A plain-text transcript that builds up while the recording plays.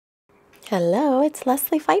Hello, it's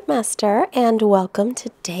Leslie Fightmaster, and welcome to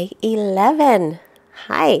day 11.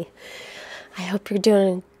 Hi, I hope you're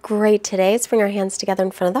doing great today. Let's bring our hands together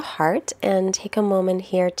in front of the heart and take a moment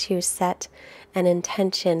here to set an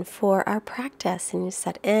intention for our practice. And you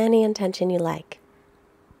set any intention you like.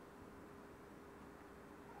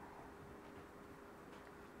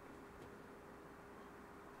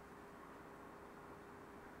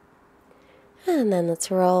 And then let's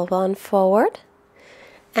roll on forward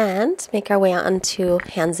and make our way onto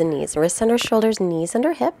hands and knees. Wrists under shoulders, knees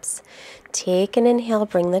under hips. Take an inhale,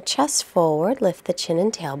 bring the chest forward, lift the chin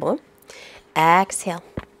and tailbone. Exhale,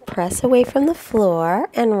 press away from the floor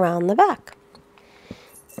and round the back.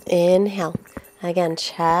 Inhale, again,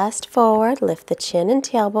 chest forward, lift the chin and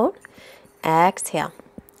tailbone. Exhale,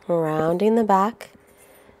 rounding the back.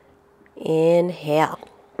 Inhale.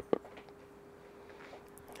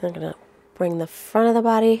 I'm going to bring the front of the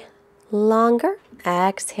body longer.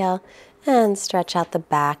 Exhale and stretch out the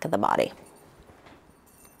back of the body.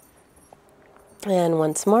 And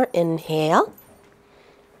once more, inhale.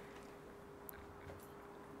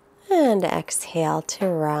 And exhale to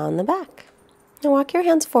round the back. Now walk your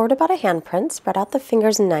hands forward about a handprint. Spread out the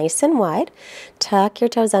fingers nice and wide. Tuck your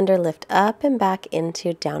toes under, lift up and back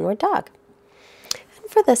into downward dog.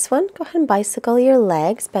 And for this one, go ahead and bicycle your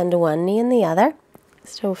legs. Bend one knee and the other.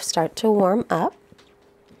 So start to warm up.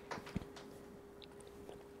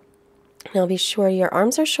 Now be sure your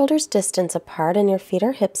arms are shoulders distance apart and your feet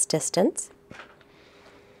are hips distance.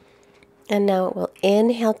 And now we'll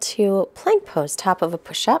inhale to plank pose, top of a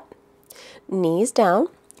push-up. Knees down,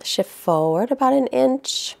 shift forward about an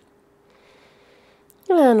inch,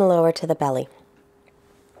 and lower to the belly.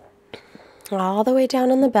 All the way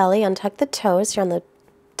down on the belly, untuck the toes. You're on the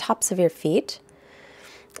tops of your feet.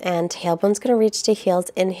 And tailbone's going to reach to heels.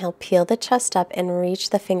 Inhale, peel the chest up and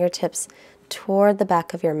reach the fingertips toward the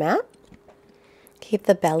back of your mat. Keep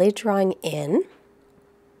the belly drawing in.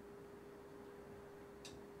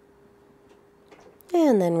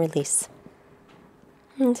 And then release.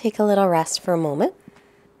 And take a little rest for a moment.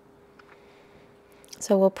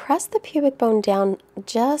 So we'll press the pubic bone down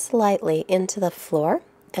just lightly into the floor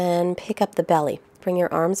and pick up the belly. Bring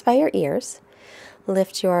your arms by your ears.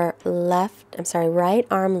 Lift your right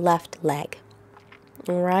arm, left leg.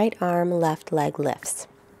 Right arm, left leg lifts.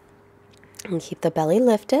 And keep the belly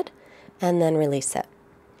lifted and then release it.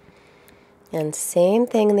 And same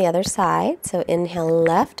thing on the other side. So inhale,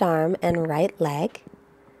 left arm and right leg.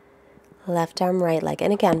 Left arm, right leg.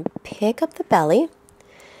 And again, pick up the belly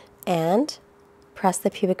and press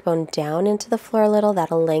the pubic bone down into the floor a little.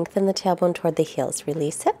 That'll lengthen the tailbone toward the heels.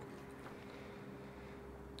 Release it.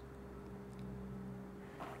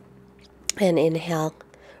 And inhale,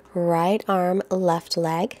 right arm, left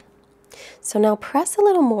leg. So now press a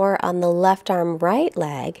little more on the left arm, right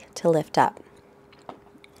leg to lift up.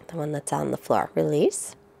 The one that's on the floor.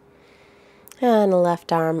 Release. And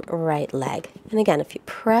left arm, right leg. And again, if you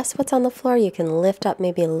press what's on the floor, you can lift up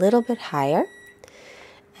maybe a little bit higher.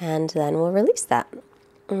 And then we'll release that.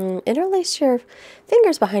 Interlace your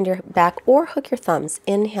fingers behind your back or hook your thumbs.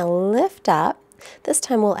 Inhale, lift up. This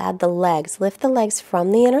time we'll add the legs. Lift the legs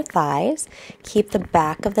from the inner thighs. Keep the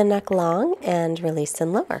back of the neck long and release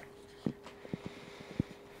and lower.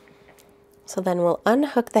 So then we'll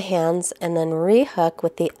unhook the hands and then rehook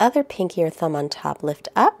with the other pinky or thumb on top. Lift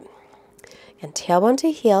up and tailbone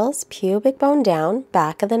to heels, pubic bone down,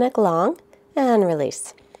 back of the neck long, and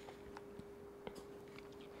release.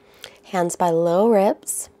 Hands by low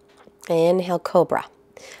ribs. Inhale, cobra.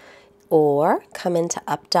 Or come into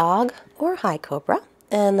up dog or high cobra.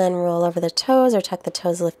 And then roll over the toes or tuck the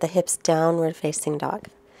toes, lift the hips, downward facing dog.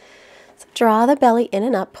 So draw the belly in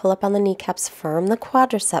and up, pull up on the kneecaps, firm the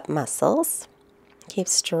quadricep muscles. Keep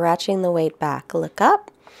stretching the weight back. Look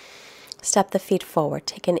up, step the feet forward.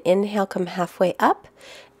 Take an inhale, come halfway up.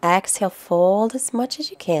 Exhale, fold as much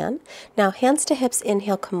as you can. Now hands to hips,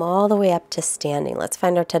 inhale, come all the way up to standing. Let's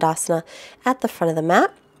find our Tadasana at the front of the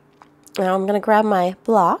mat. Now I'm going to grab my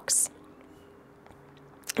blocks.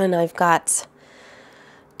 And I've got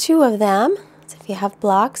 2 of them. So if you have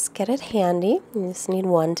blocks, get it handy. You just need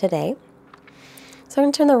 1 today. So I'm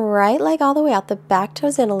going to turn the right leg all the way out, the back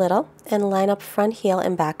toes in a little, and line up front heel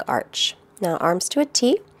and back arch. Now arms to a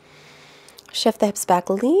T. Shift the hips back,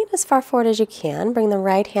 lean as far forward as you can. Bring the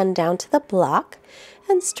right hand down to the block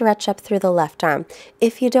and stretch up through the left arm.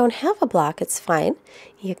 If you don't have a block, it's fine.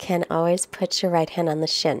 You can always put your right hand on the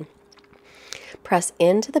shin. Press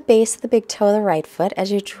into the base of the big toe of the right foot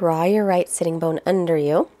as you draw your right sitting bone under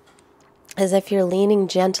you, as if you're leaning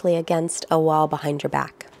gently against a wall behind your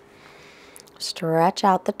back. Stretch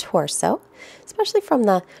out the torso, especially from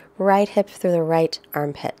the right hip through the right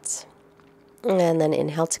armpits. And then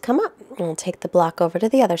inhale to come up. We'll take the block over to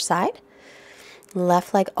the other side.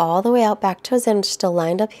 Left leg all the way out, back toes in, still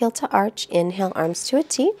lined up, heel to arch. Inhale, arms to a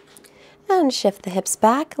T. And shift the hips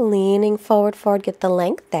back, leaning forward, get the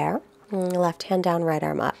length there. Left hand down, right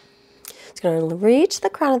arm up. It's going to reach the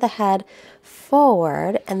crown of the head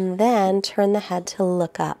forward and then turn the head to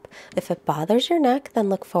look up. If it bothers your neck, then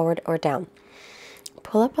look forward or down.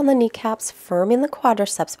 Pull up on the kneecaps, firming the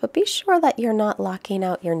quadriceps, but be sure that you're not locking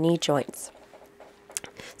out your knee joints.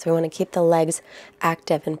 So we want to keep the legs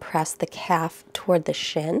active and press the calf toward the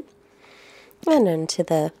shin and into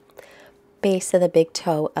the base of the big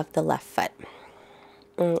toe of the left foot.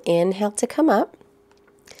 Inhale to come up.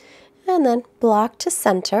 And then block to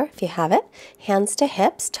center if you have it. Hands to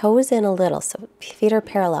hips, toes in a little, so feet are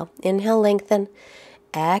parallel. Inhale, lengthen.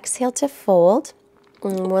 Exhale to fold.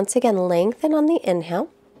 Once again, lengthen on the inhale.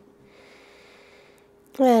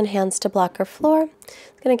 And hands to block or floor.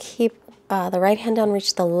 It's going to keep the right hand down,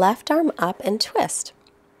 reach the left arm up and twist.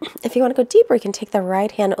 If you want to go deeper, you can take the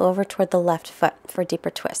right hand over toward the left foot for a deeper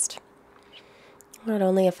twist. Not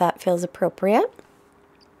only if that feels appropriate.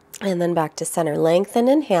 And then back to center. Lengthen,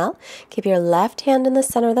 inhale. Keep your left hand in the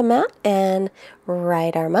center of the mat and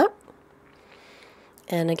right arm up.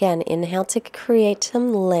 And again, inhale to create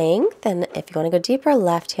some length. And if you want to go deeper,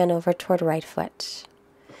 left hand over toward right foot.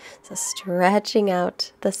 So stretching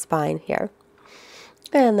out the spine here.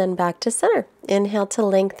 And then back to center. Inhale to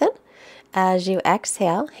lengthen. As you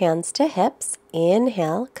exhale, hands to hips.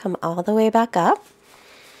 Inhale, come all the way back up.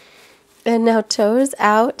 And now toes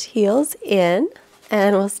out, heels in.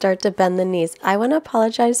 And we'll start to bend the knees. I want to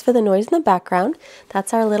apologize for the noise in the background.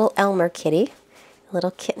 That's our little Elmer kitty,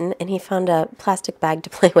 little kitten, and he found a plastic bag to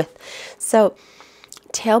play with. So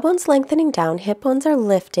tailbone's lengthening down, hip bones are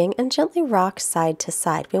lifting, and gently rock side to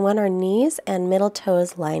side. We want our knees and middle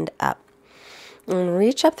toes lined up. And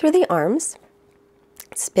reach up through the arms.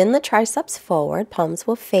 Spin the triceps forward. Palms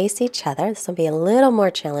will face each other. This will be a little more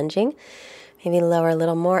challenging. Maybe lower a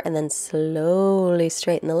little more, and then slowly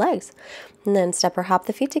straighten the legs. And then step or hop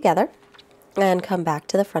the feet together and come back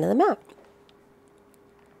to the front of the mat.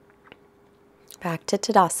 Back to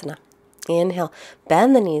Tadasana. Inhale,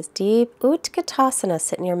 bend the knees deep. Utkatasana,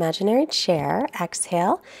 sit in your imaginary chair.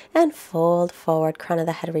 Exhale and fold forward, crown of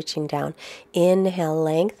the head reaching down. Inhale,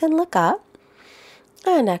 lengthen, look up.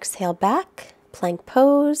 And exhale back, plank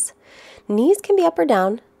pose. Knees can be up or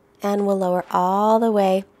down, and we'll lower all the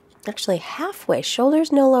way, actually halfway,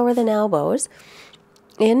 shoulders no lower than elbows.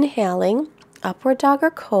 Inhaling, upward dog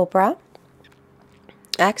or cobra.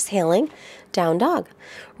 Exhaling, down dog.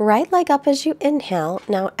 Right leg up as you inhale.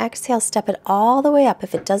 Now exhale, step it all the way up.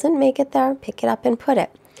 If it doesn't make it there, pick it up and put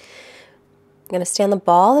it. I'm going to stay on the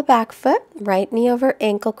ball of the back foot, right knee over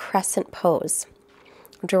ankle, crescent pose.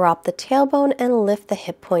 Drop the tailbone and lift the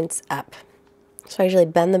hip points up. So I usually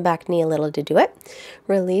bend the back knee a little to do it.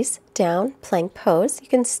 Release, down, plank pose. You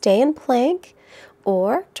can stay in plank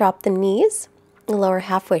or drop the knees. Lower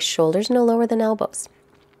halfway, shoulders no lower than elbows.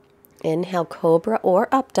 Inhale, cobra or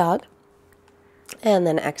up dog. And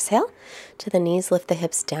then exhale to the knees, lift the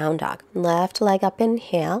hips, down dog. Left leg up,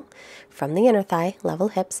 inhale from the inner thigh, level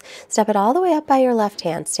hips. Step it all the way up by your left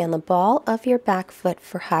hand. Stay on the ball of your back foot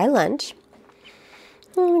for high lunge.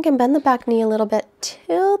 And you can bend the back knee a little bit,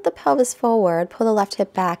 tilt the pelvis forward, pull the left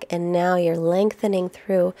hip back, and now you're lengthening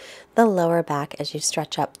through the lower back as you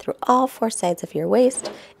stretch up through all four sides of your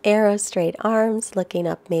waist. Arrow straight arms, looking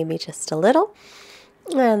up maybe just a little.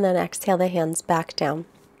 And then exhale the hands back down.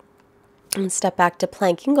 And step back to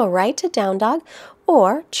plank. You can go right to down dog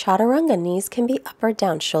or chaturanga. Knees can be up or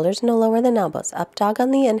down. Shoulders no lower than elbows. Up dog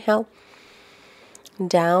on the inhale.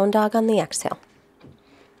 Down dog on the exhale.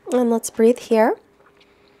 And let's breathe here.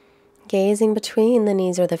 Gazing between the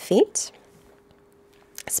knees or the feet.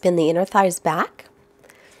 Spin the inner thighs back,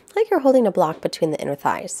 like you're holding a block between the inner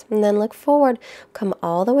thighs. And then look forward, come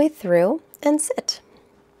all the way through and sit.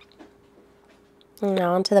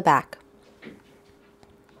 Now onto the back.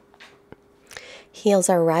 Heels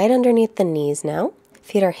are right underneath the knees now.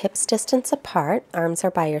 Feet are hips distance apart, arms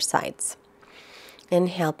are by your sides.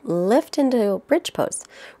 Inhale, lift into bridge pose.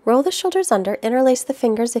 Roll the shoulders under, interlace the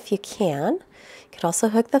fingers if you can. You could also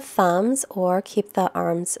hook the thumbs or keep the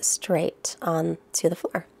arms straight onto the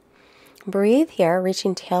floor. Breathe here,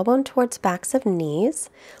 reaching tailbone towards backs of knees,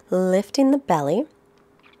 lifting the belly.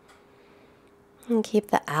 And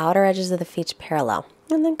keep the outer edges of the feet parallel.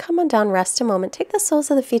 And then come on down, rest a moment, take the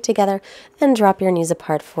soles of the feet together, and drop your knees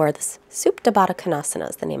apart for this Supta Baddha Konasana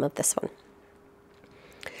is the name of this one.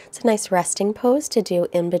 It's a nice resting pose to do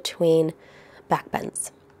in between back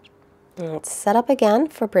bends. Let's set up again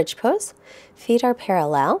for bridge pose. Feet are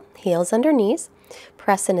parallel, heels under knees.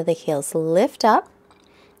 Press into the heels. Lift up.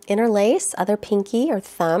 Interlace other pinky or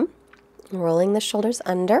thumb. Rolling the shoulders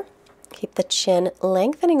under. Keep the chin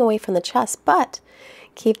lengthening away from the chest, but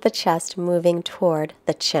keep the chest moving toward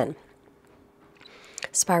the chin.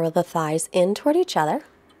 Spiral the thighs in toward each other.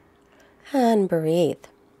 And breathe.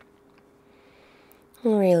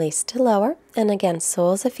 Release to lower. And again,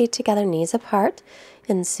 soles of feet together, knees apart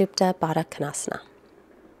in Supta Baddha Konasana.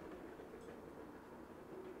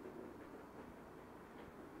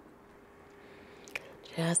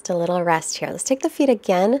 Just a little rest here. Let's take the feet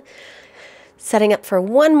again, setting up for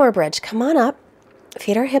one more bridge. Come on up.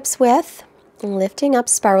 Feet are hips width. Lifting up,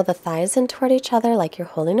 spiral the thighs in toward each other like you're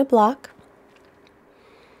holding a block.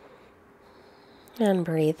 And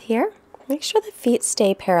breathe here. Make sure the feet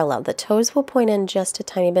stay parallel. The toes will point in just a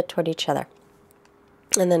tiny bit toward each other.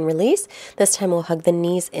 And then release. This time we'll hug the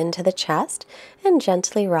knees into the chest and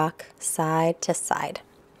gently rock side to side,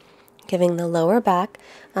 giving the lower back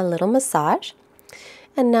a little massage.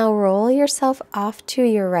 And now roll yourself off to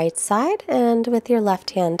your right side and with your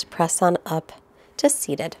left hand press on up to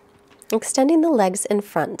seated, extending the legs in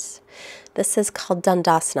front. This is called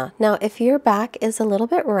Dandasana. Now, if your back is a little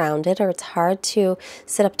bit rounded or it's hard to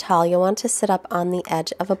sit up tall, you'll want to sit up on the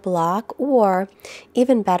edge of a block or,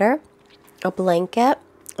 even better, a blanket,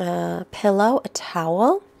 a pillow, a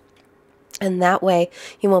towel. And that way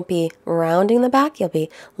you won't be rounding the back, you'll be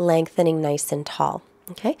lengthening nice and tall.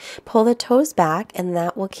 Okay, pull the toes back and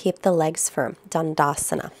that will keep the legs firm.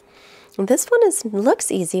 Dandasana. This one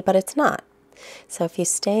looks easy, but it's not. So if you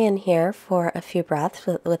stay in here for a few breaths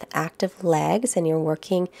with active legs and you're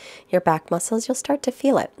working your back muscles, you'll start to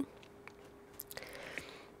feel it.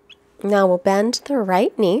 Now we'll bend the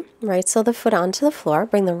right knee, right sole of the foot onto the floor.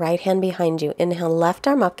 Bring the right hand behind you. Inhale, left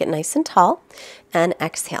arm up, get nice and tall. And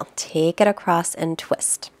exhale, take it across and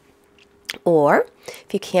twist. Or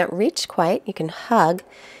if you can't reach quite, you can hug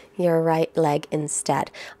your right leg instead.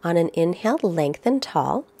 On an inhale, lengthen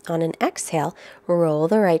tall. On an exhale, roll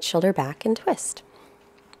the right shoulder back and twist.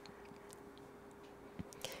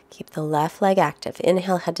 Keep the left leg active.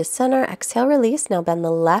 Inhale, head to center. Exhale, release. Now bend the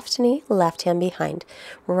left knee, left hand behind.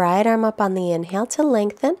 Right arm up on the inhale to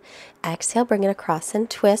lengthen. Exhale, bring it across and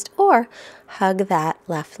twist, or hug that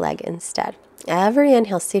left leg instead. Every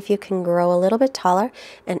inhale, see if you can grow a little bit taller,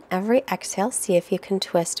 and every exhale, see if you can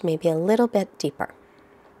twist maybe a little bit deeper.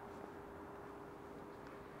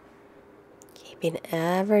 Keeping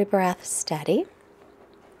every breath steady.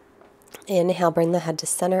 Inhale, bring the head to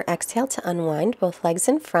center. Exhale to unwind, both legs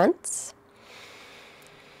in front.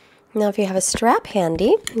 Now if you have a strap handy,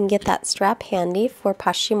 you can get that strap handy for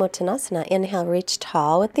Paschimottanasana. Inhale, reach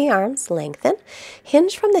tall with the arms, lengthen.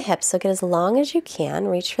 Hinge from the hips, so get as long as you can.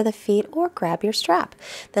 Reach for the feet or grab your strap.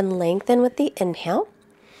 Then lengthen with the inhale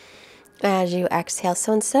as you exhale.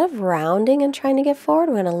 So instead of rounding and trying to get forward,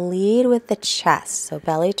 we're going to lead with the chest. So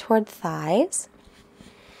belly toward thighs.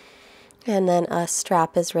 And then a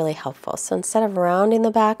strap is really helpful. So instead of rounding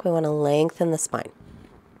the back, we want to lengthen the spine.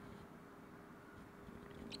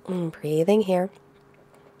 And breathing here.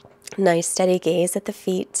 Nice steady gaze at the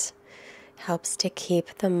feet. Helps to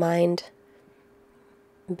keep the mind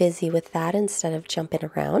busy with that instead of jumping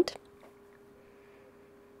around.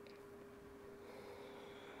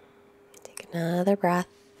 Take another breath.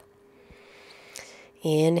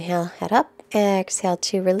 Inhale, head up. Exhale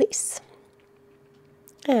to release.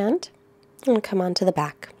 And come onto the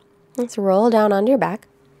back. Let's roll down onto your back.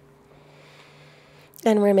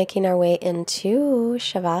 And we're making our way into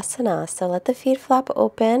Shavasana. So let the feet flop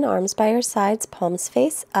open, arms by your sides, palms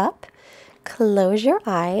face up. Close your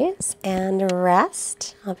eyes and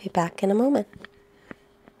rest. I'll be back in a moment.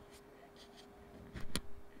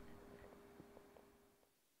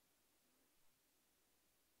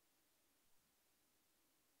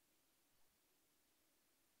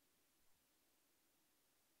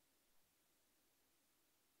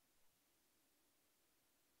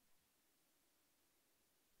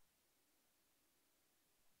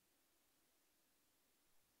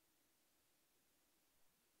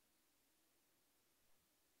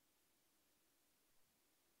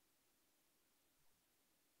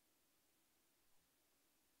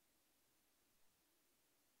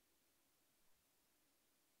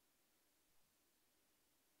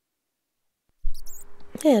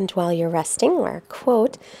 And while you're resting, our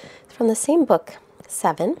quote from the same book,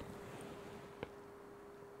 7.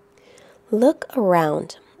 Look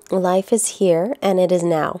around. Life is here and it is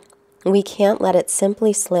now. We can't let it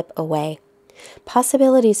simply slip away.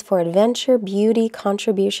 Possibilities for adventure, beauty,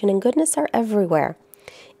 contribution, and goodness are everywhere.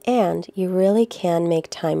 And you really can make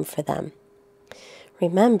time for them.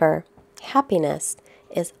 Remember, happiness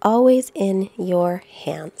is always in your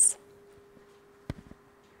hands.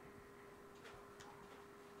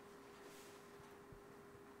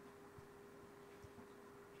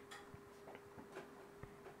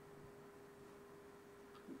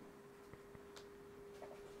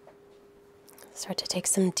 Start to take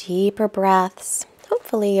some deeper breaths.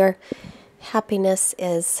 Hopefully your happiness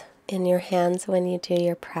is in your hands when you do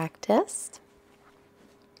your practice.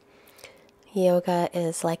 Yoga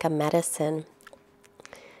is like a medicine.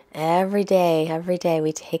 Every day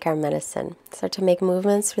we take our medicine. Start to make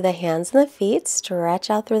movements through the hands and the feet. Stretch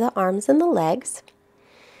out through the arms and the legs.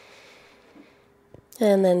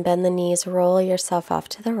 And then bend the knees, roll yourself off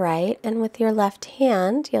to the right. And with your left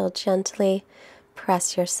hand, you'll gently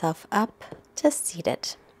press yourself up to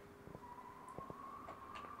seated.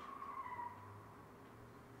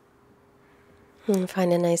 And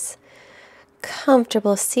find a nice,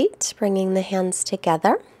 comfortable seat, bringing the hands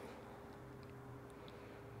together.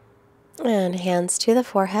 And hands to the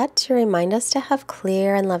forehead to remind us to have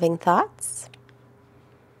clear and loving thoughts.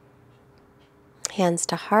 Hands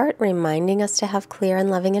to heart, reminding us to have clear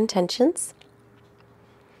and loving intentions.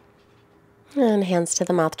 And hands to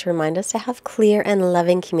the mouth to remind us to have clear and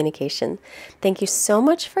loving communication. Thank you so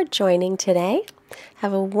much for joining today.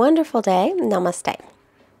 Have a wonderful day. Namaste.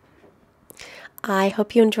 I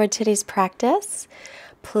hope you enjoyed today's practice.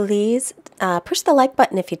 Please push the like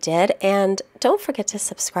button if you did, and don't forget to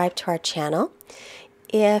subscribe to our channel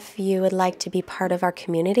if you would like to be part of our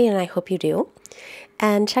community, and I hope you do.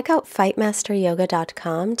 And check out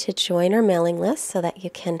fightmasteryoga.com to join our mailing list so that you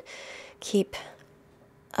can keep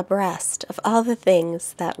abreast of all the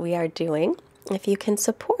things that we are doing. If you can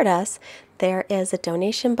support us, there is a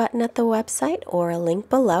donation button at the website or a link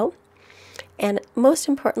below. And most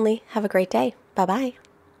importantly, have a great day. Bye-bye.